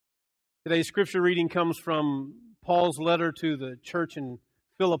Today's scripture reading comes from Paul's letter to the church in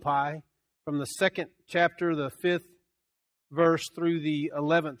Philippi, from the 2nd chapter, the 5th verse through the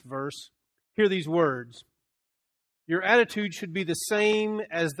 11th verse. Hear these words. Your attitude should be the same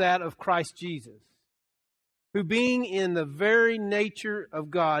as that of Christ Jesus, who being in the very nature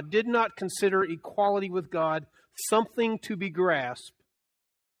of God, did not consider equality with God something to be grasped,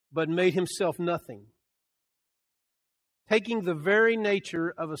 but made himself nothing, taking the very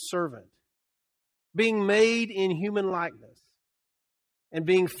nature of a servant, being made in human likeness, and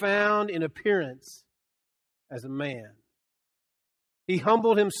being found in appearance as a man. He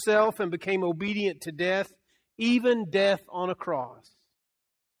humbled himself and became obedient to death, even death on a cross.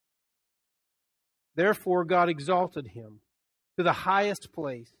 Therefore God exalted him to the highest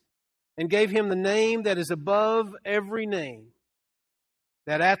place and gave him the name that is above every name,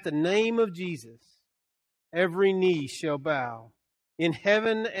 that at the name of Jesus every knee shall bow, in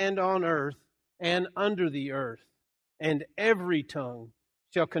heaven and on earth and under the earth, and every tongue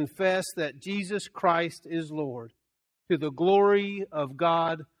shall confess that Jesus Christ is Lord, to the glory of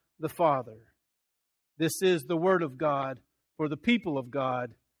God the Father. This is the word of God for the people of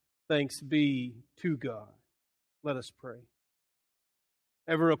God. Thanks be to God. Let us pray.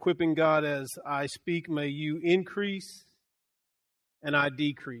 Ever-equipping God, as I speak, may you increase and I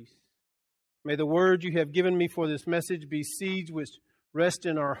decrease. May the word you have given me for this message be seeds which rest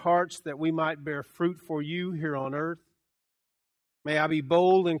in our hearts, that we might bear fruit for you here on earth. May I be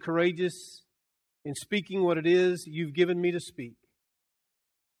bold and courageous in speaking what it is you've given me to speak.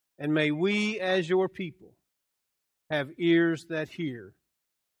 And may we, as your people, have ears that hear.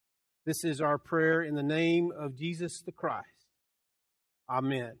 This is our prayer in the name of Jesus the Christ.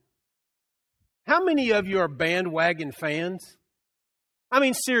 Amen. How many of you are bandwagon fans? I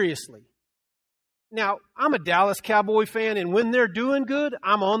mean, seriously. Now, I'm a Dallas Cowboy fan, and when they're doing good,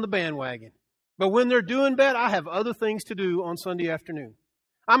 I'm on the bandwagon. But when they're doing bad, I have other things to do on Sunday afternoon.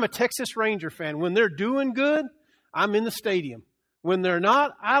 I'm a Texas Ranger fan. When they're doing good, I'm in the stadium. When they're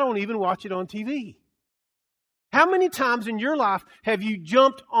not, I don't even watch it on TV. How many times in your life have you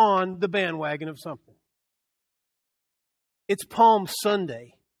jumped on the bandwagon of something? It's Palm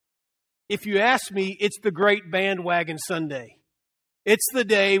Sunday. If you ask me, it's the great bandwagon Sunday. It's the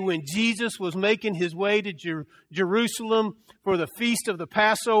day when Jesus was making his way to Jerusalem for the feast of the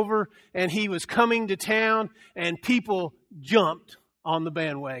Passover, and he was coming to town, and people jumped on the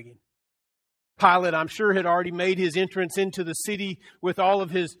bandwagon. Pilate, I'm sure, had already made his entrance into the city with all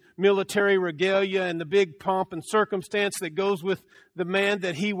of his military regalia and the big pomp and circumstance that goes with the man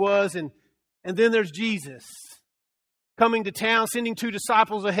that he was. And then there's Jesus coming to town, sending 2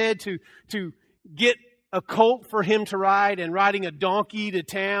 disciples ahead to get a colt for him to ride, and riding a donkey to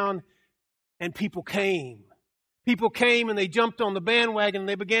town. And people came. People came and they jumped on the bandwagon and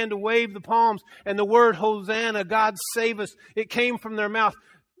they began to wave the palms. And the word Hosanna, God save us, it came from their mouth.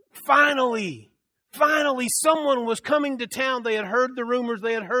 Finally, someone was coming to town. They had heard the rumors.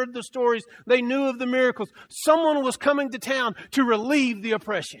 They had heard the stories. They knew of the miracles. Someone was coming to town to relieve the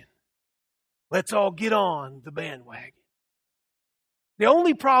oppression. Let's all get on the bandwagon. The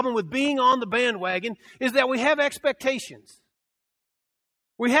only problem with being on the bandwagon is that we have expectations.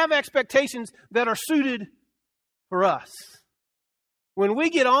 We have expectations that are suited for us. When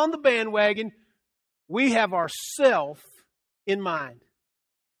we get on the bandwagon, we have ourself in mind.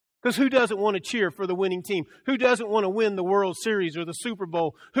 Because who doesn't want to cheer for the winning team? Who doesn't want to win the World Series or the Super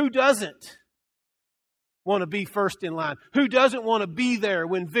Bowl? Who doesn't want to be first in line? Who doesn't want to be there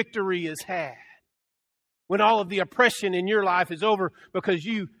when victory is had? When all of the oppression in your life is over because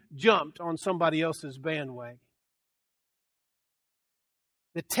you jumped on somebody else's bandwagon.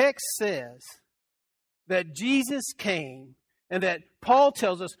 The text says that Jesus came, and that Paul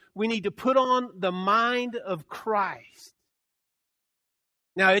tells us we need to put on the mind of Christ.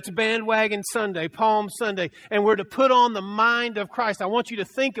 Now, it's bandwagon Sunday, Palm Sunday, and we're to put on the mind of Christ. I want you to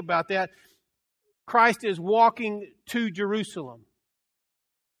think about that. Christ is walking to Jerusalem,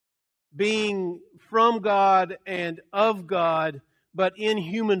 being from God and of God, but in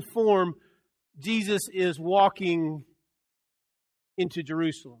human form. Jesus is walking into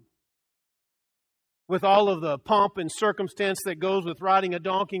Jerusalem with all of the pomp and circumstance that goes with riding a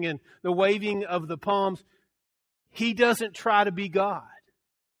donkey and the waving of the palms. He doesn't try to be God.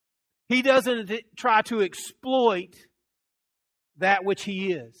 He doesn't try to exploit that which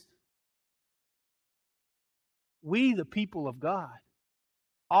he is. We, the people of God,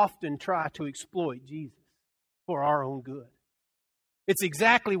 often try to exploit Jesus for our own good. It's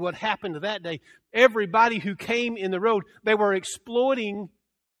exactly what happened that day. Everybody who came in the road, they were exploiting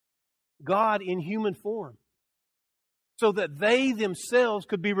God in human form. so that they themselves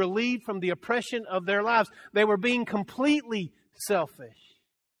could be relieved from the oppression of their lives. They were being completely selfish.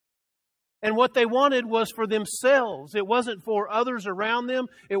 And what they wanted was for themselves. It wasn't for others around them.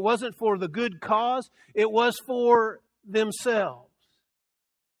 It wasn't for the good cause. It was for themselves.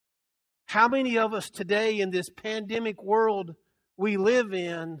 How many of us today in this pandemic world we live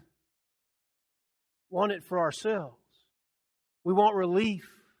in want it for ourselves? We want relief.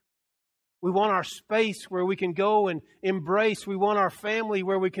 We want our space where we can go and embrace. We want our family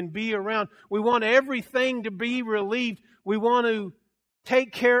where we can be around. We want everything to be relieved. We want to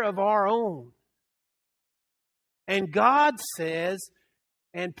take care of our own. And God says,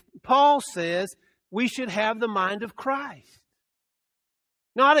 and Paul says, we should have the mind of Christ.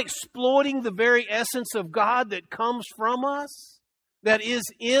 Not exploiting the very essence of God that comes from us, that is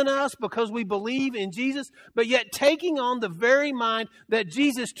in us because we believe in Jesus, but yet taking on the very mind that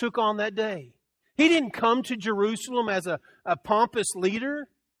Jesus took on that day. He didn't come to Jerusalem as a pompous leader.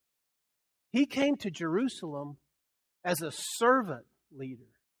 He came to Jerusalem as a servant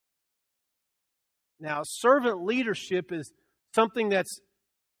leader. Now, servant leadership is something that's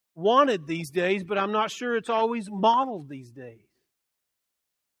wanted these days, but I'm not sure it's always modeled these days.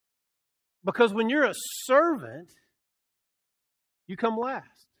 Because when you're a servant, you come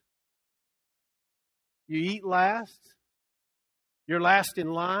last. You eat last. You're last in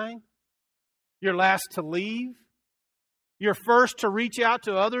line. You're last to leave. You're first to reach out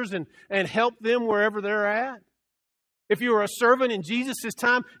to others and help them wherever they're at. If you were a servant in Jesus'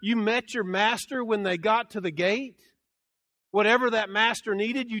 time, you met your master when they got to the gate. Whatever that master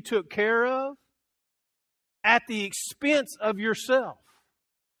needed, you took care of at the expense of yourself.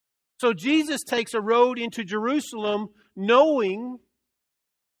 So Jesus takes a road into Jerusalem knowing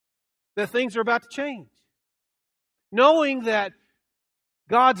that things are about to change. Knowing that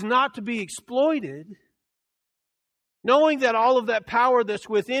God's not to be exploited. Knowing that all of that power that's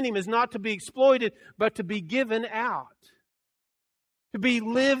within Him is not to be exploited, but to be given out. To be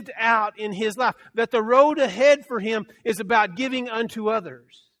lived out in His life. That the road ahead for Him is about giving unto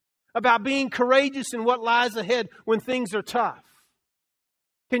others. About being courageous in what lies ahead when things are tough.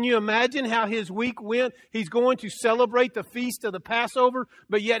 Can you imagine how his week went? He's going to celebrate the feast of the Passover,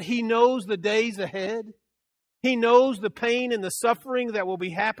 but yet he knows the days ahead. He knows the pain and the suffering that will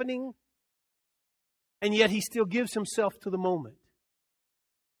be happening. And yet he still gives himself to the moment.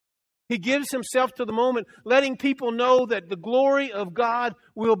 He gives himself to the moment, letting people know that the glory of God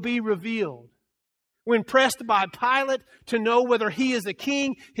will be revealed. When pressed by Pilate to know whether he is a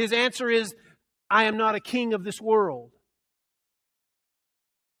king, his answer is, I am not a king of this world.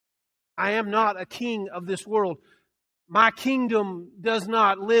 I am not a king of this world. My kingdom does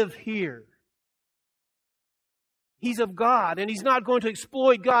not live here. He's of God, and He's not going to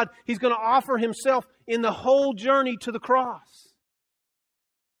exploit God. He's going to offer Himself in the whole journey to the cross.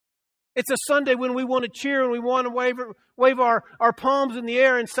 It's a Sunday when we want to cheer and we want to wave our palms in the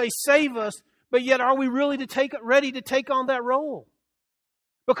air and say, save us, but yet are we really ready to take on that role?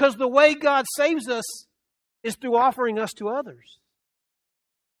 Because the way God saves us is through offering us to others.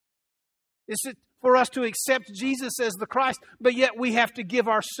 It's for us to accept Jesus as the Christ, but yet we have to give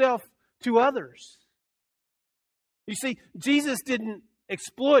ourselves to others. You see, Jesus didn't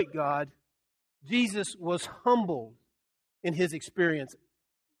exploit God. Jesus was humbled in His experience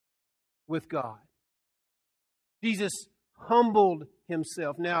with God. Jesus humbled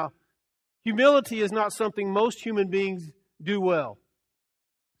Himself. Now, humility is not something most human beings do well.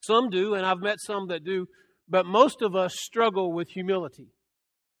 Some do, and I've met some that do, but most of us struggle with humility.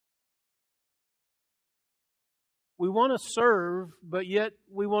 We want to serve, but yet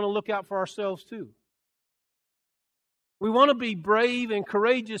we want to look out for ourselves too. We want to be brave and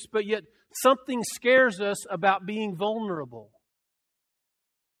courageous, but yet something scares us about being vulnerable.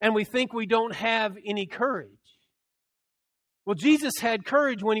 And we think we don't have any courage. Well, Jesus had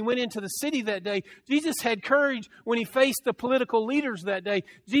courage when He went into the city that day. Jesus had courage when He faced the political leaders that day.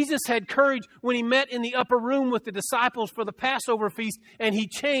 Jesus had courage when He met in the upper room with the disciples for the Passover feast, and He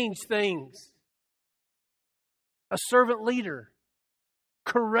changed things. A servant leader,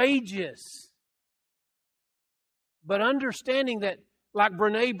 courageous, but understanding that, like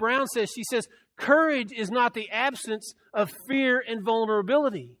Brené Brown says, she says, courage is not the absence of fear and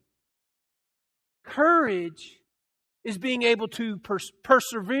vulnerability. Courage is being able to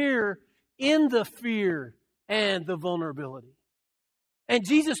persevere in the fear and the vulnerability. And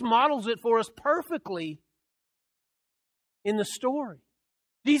Jesus models it for us perfectly in the story.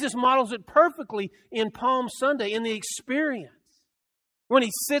 Jesus models it perfectly in Palm Sunday, in the experience. When He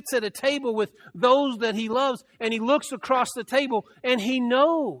sits at a table with those that He loves and He looks across the table and He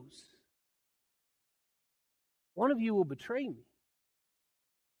knows One of you will betray me.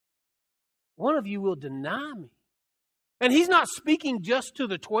 One of you will deny me. And he's not speaking just to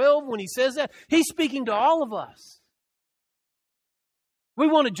the 12 when he says that. He's speaking to all of us. We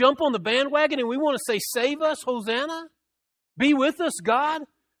want to jump on the bandwagon and we want to say, save us, Hosanna. Be with us, God.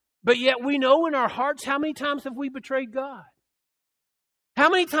 But yet we know in our hearts, how many times have we betrayed God? How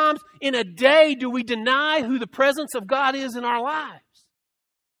many times in a day do we deny who the presence of God is in our lives?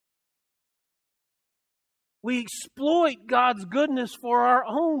 We exploit God's goodness for our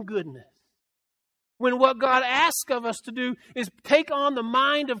own goodness. When what God asks of us to do is take on the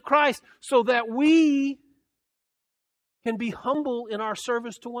mind of Christ so that we can be humble in our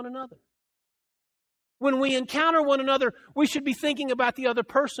service to one another. When we encounter one another, we should be thinking about the other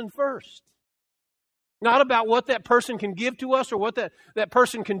person first. Not about what that person can give to us or what that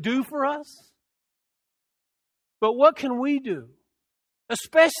person can do for us. But what can we do?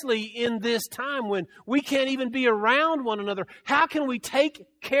 Especially in this time when we can't even be around one another. How can we take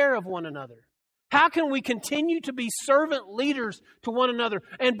care of one another? How can we continue to be servant leaders to one another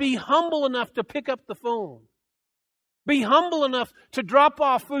and be humble enough to pick up the phone? Be humble enough to drop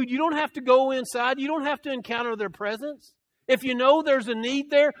off food. You don't have to go inside. You don't have to encounter their presence. If you know there's a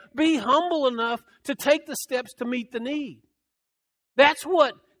need there, be humble enough to take the steps to meet the need. That's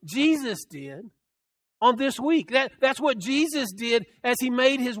what Jesus did on this week. That's what Jesus did as he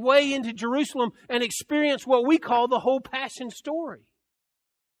made his way into Jerusalem and experienced what we call the whole Passion story.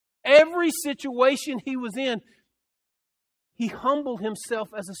 Every situation he was in, he humbled himself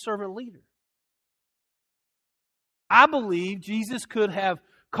as a servant leader. I believe Jesus could have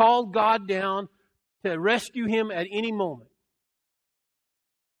called God down to rescue him at any moment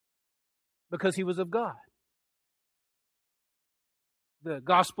because he was of God. The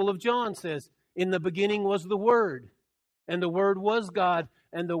Gospel of John says, in the beginning was the Word, and the Word was God,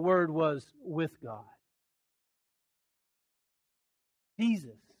 and the Word was with God.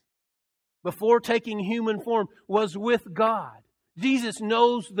 Jesus, before taking human form, was with God. Jesus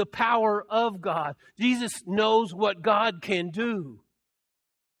knows the power of God. Jesus knows what God can do.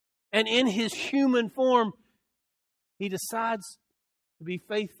 And in his human form, he decides to be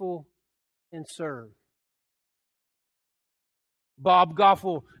faithful and serve. Bob Goff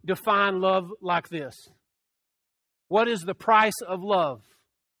will define love like this. What is the price of love?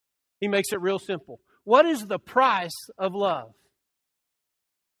 He makes it real simple. What is the price of love?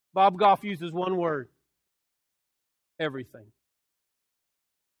 Bob Goff uses one word. Everything.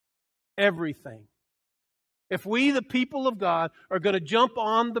 Everything. If we, the people of God, are going to jump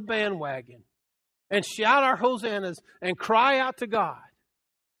on the bandwagon and shout our hosannas and cry out to God,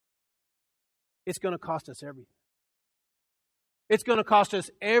 it's going to cost us everything. It's going to cost us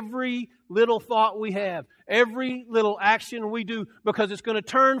every little thought we have, every little action we do, because it's going to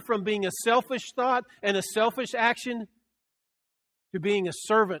turn from being a selfish thought and a selfish action to being a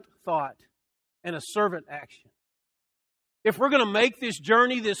servant thought and a servant action. If we're going to make this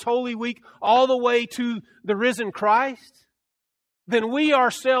journey this Holy Week all the way to the risen Christ, then we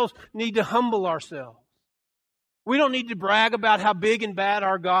ourselves need to humble ourselves. We don't need to brag about how big and bad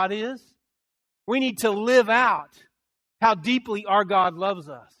our God is. We need to live out how deeply our God loves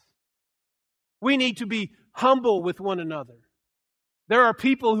us. We need to be humble with one another. There are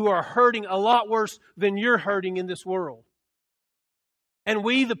people who are hurting a lot worse than you're hurting in this world. And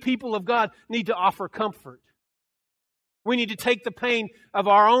we, the people of God, need to offer comfort. We need to take the pain of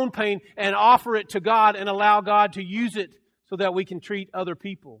our own pain and offer it to God and allow God to use it so that we can treat other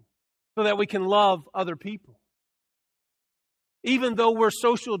people, so that we can love other people. Even though we're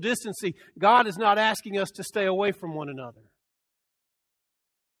social distancing, God is not asking us to stay away from one another.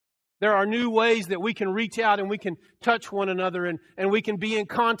 There are new ways that we can reach out and we can touch one another and we can be in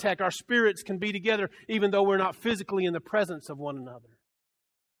contact. Our spirits can be together even though we're not physically in the presence of one another.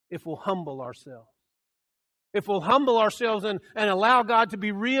 If we'll humble ourselves. If we'll humble ourselves and allow God to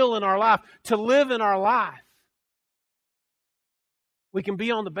be real in our life, to live in our life, we can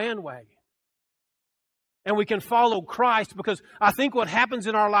be on the bandwagon. And we can follow Christ, because I think what happens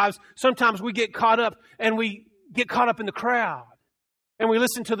in our lives, sometimes we get caught up and we get caught up in the crowd. And we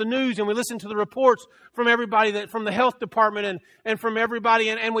listen to the news and we listen to the reports from everybody, from the health department and from everybody,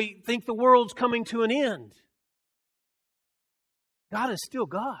 and we think the world's coming to an end. God is still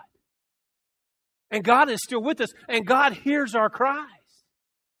God. And God is still with us. And God hears our cries.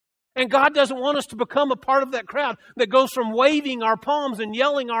 And God doesn't want us to become a part of that crowd that goes from waving our palms and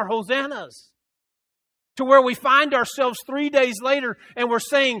yelling our hosannas to where we find ourselves 3 days later and we're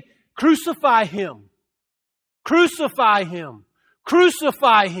saying, crucify Him. Crucify Him.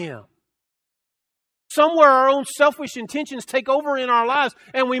 Crucify Him. Somewhere our own selfish intentions take over in our lives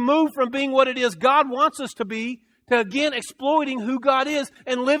and we move from being what it is God wants us to be to again exploiting who God is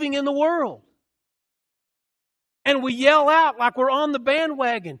and living in the world. And we yell out like we're on the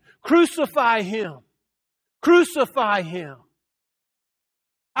bandwagon, "Crucify Him! Crucify Him!"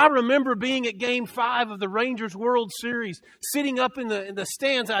 I remember being at Game 5 of the Rangers World Series, sitting up in the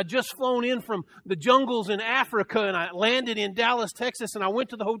stands. I had just flown in from the jungles in Africa, and I landed in Dallas, Texas, and I went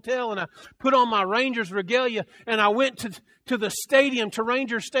to the hotel, and I put on my Rangers regalia, and I went to the stadium, to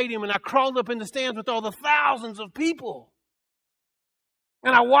Rangers Stadium, and I crawled up in the stands with all the thousands of people.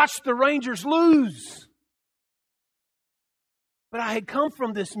 And I watched the Rangers lose. But I had come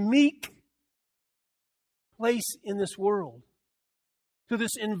from this meek place in this world to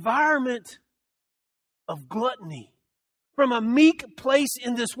this environment of gluttony, from a meek place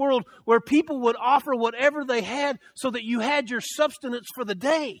in this world where people would offer whatever they had so that you had your substance for the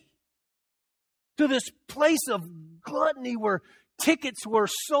day, to this place of gluttony where tickets were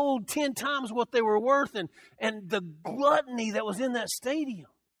sold 10 times what they were worth, and the gluttony that was in that stadium.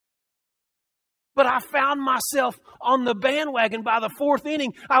 But I found myself on the bandwagon by the fourth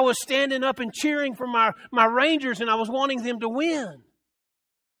inning. I was standing up and cheering for my Rangers, and I was wanting them to win.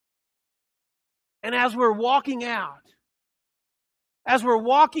 And as we're walking out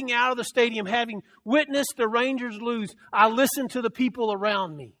of the stadium, having witnessed the Rangers lose, I listened to the people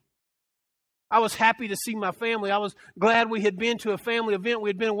around me. I was happy to see my family. I was glad we had been to a family event. We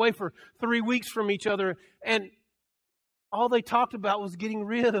had been away for 3 weeks from each other. And all they talked about was getting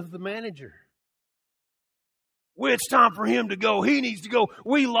rid of the manager. Well, it's time for him to go. He needs to go.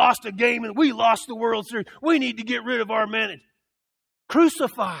 We lost a game and we lost the World Series. We need to get rid of our manager.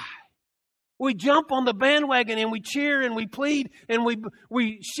 Crucify. We jump on the bandwagon and we cheer and we plead and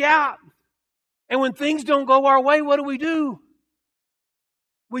we shout. And when things don't go our way, what do?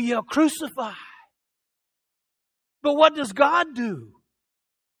 We yell, "Crucify." But what does God do?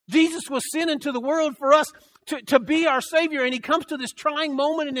 Jesus was sent into the world for us to be our Savior. And He comes to this trying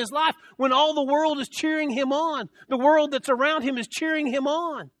moment in His life when all the world is cheering Him on. The world that's around Him is cheering Him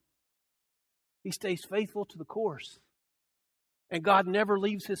on. He stays faithful to the course. And God never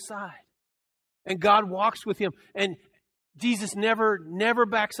leaves His side. And God walks with Him. And Jesus never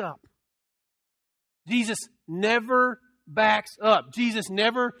backs up. Jesus never backs up. Jesus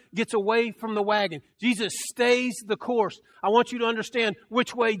never gets away from the wagon. Jesus stays the course. I want you to understand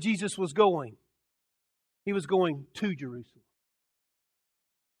which way Jesus was going. He was going to Jerusalem.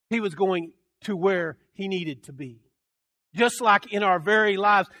 He was going to where He needed to be. Just like in our very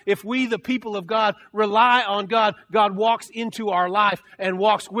lives, if we, the people of God, rely on God, God walks into our life and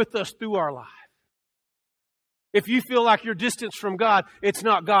walks with us through our life. If you feel like you're distant from God, it's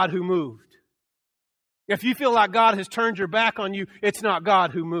not God who moved. If you feel like God has turned your back on you, it's not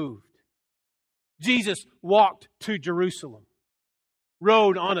God who moved. Jesus walked to Jerusalem,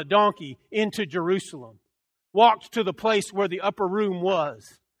 rode on a donkey into Jerusalem, walked to the place where the upper room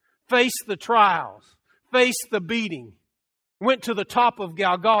was, faced the trials, faced the beating, went to the top of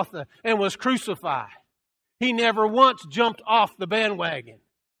Golgotha and was crucified. He never once jumped off the bandwagon.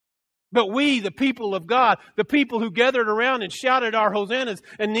 But we, the people of God, the people who gathered around and shouted our hosannas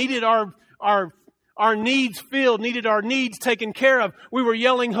and needed our needs filled, needed our needs taken care of, we were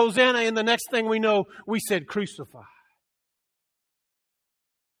yelling Hosanna, and the next thing we know, we said crucify.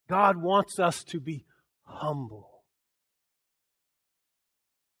 God wants us to be humble.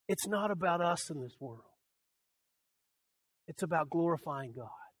 It's not about us in this world. It's about glorifying God.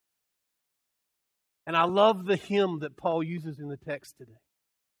 And I love the hymn that Paul uses in the text today.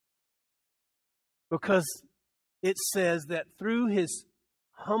 Because it says that through His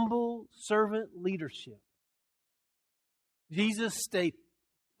humble servant leadership, Jesus stayed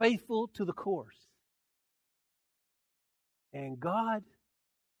faithful to the course. And God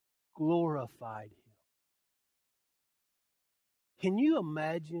glorified Him. Can you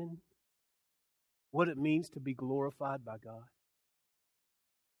imagine what it means to be glorified by God?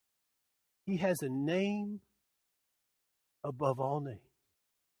 He has a name above all names.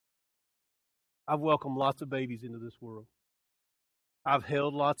 I've welcomed lots of babies into this world. I've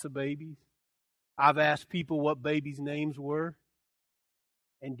held lots of babies. I've asked people what babies' names were.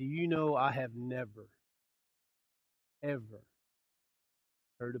 And do you know I have never, ever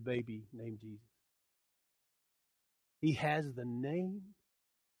heard a baby named Jesus. He has the name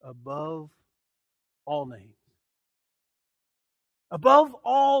above all names. Above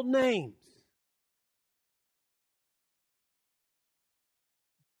all names.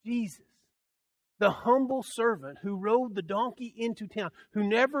 Jesus, the humble servant who rode the donkey into town, who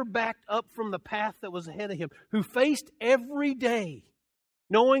never backed up from the path that was ahead of him, who faced every day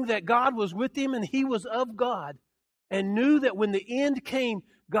knowing that God was with him and he was of God, and knew that when the end came,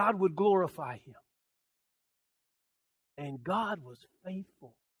 God would glorify him. And God was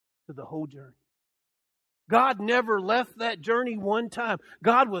faithful to the whole journey. God never left that journey one time.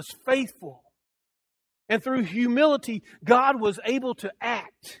 God was faithful. And through humility, God was able to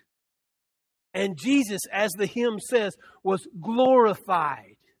act. And Jesus, as the hymn says, was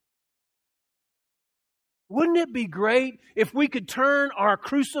glorified. Wouldn't it be great if we could turn our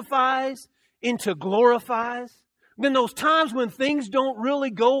crucifies into glorifies? Then those times when things don't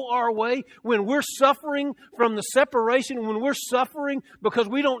really go our way, when we're suffering from the separation, when we're suffering because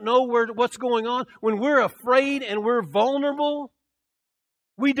we don't know what's going on, when we're afraid and we're vulnerable,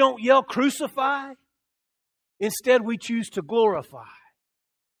 we don't yell crucify. Instead, we choose to glorify.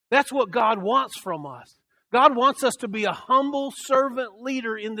 That's what God wants from us. God wants us to be a humble servant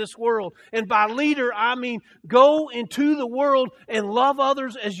leader in this world. And by leader, I mean go into the world and love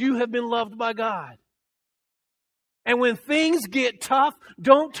others as you have been loved by God. And when things get tough,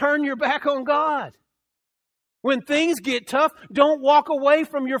 don't turn your back on God. When things get tough, don't walk away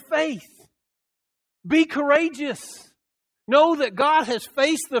from your faith. Be courageous. Know that God has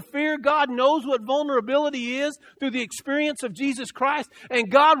faced the fear. God knows what vulnerability is through the experience of Jesus Christ. And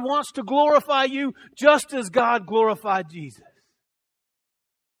God wants to glorify you just as God glorified Jesus.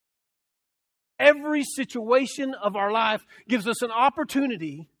 Every situation of our life gives us an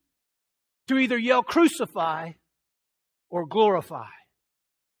opportunity to either yell crucify or glorify.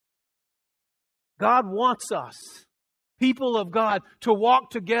 God wants us, people of God, to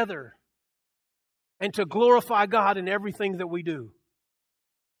walk together and to glorify God in everything that we do.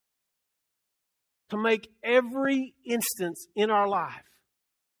 To make every instance in our life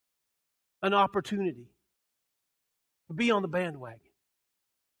an opportunity to be on the bandwagon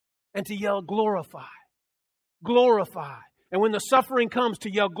and to yell glorify, glorify. And when the suffering comes,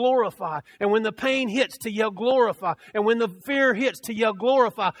 to yell glorify. And when the pain hits, to yell glorify. And when the fear hits, to yell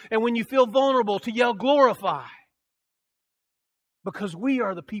glorify. And when you feel vulnerable, to yell glorify. Because we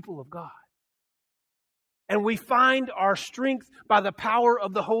are the people of God. And we find our strength by the power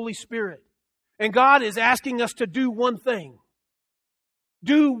of the Holy Spirit. And God is asking us to do one thing.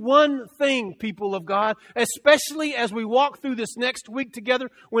 Do one thing, people of God, especially as we walk through this next week together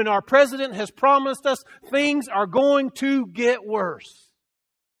when our president has promised us things are going to get worse.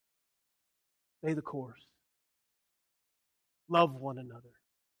 Stay the course. Love one another.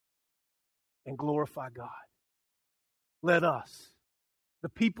 And glorify God. Let us, the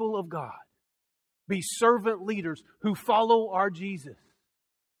people of God, be servant leaders who follow our Jesus.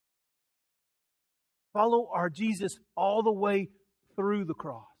 Follow our Jesus all the way through the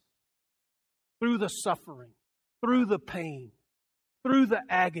cross, through the suffering, through the pain, through the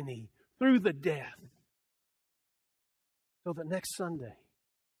agony, through the death. So that next Sunday,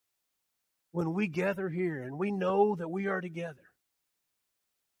 when we gather here and we know that we are together,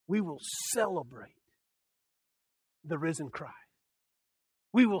 we will celebrate the risen Christ.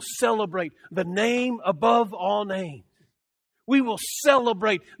 We will celebrate the name above all names. We will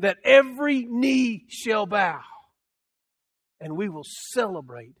celebrate that every knee shall bow. And we will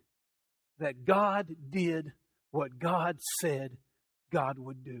celebrate that God did what God said God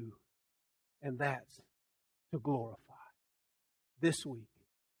would do. And that's to glorify. This week,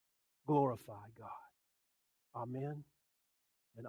 glorify God. Amen.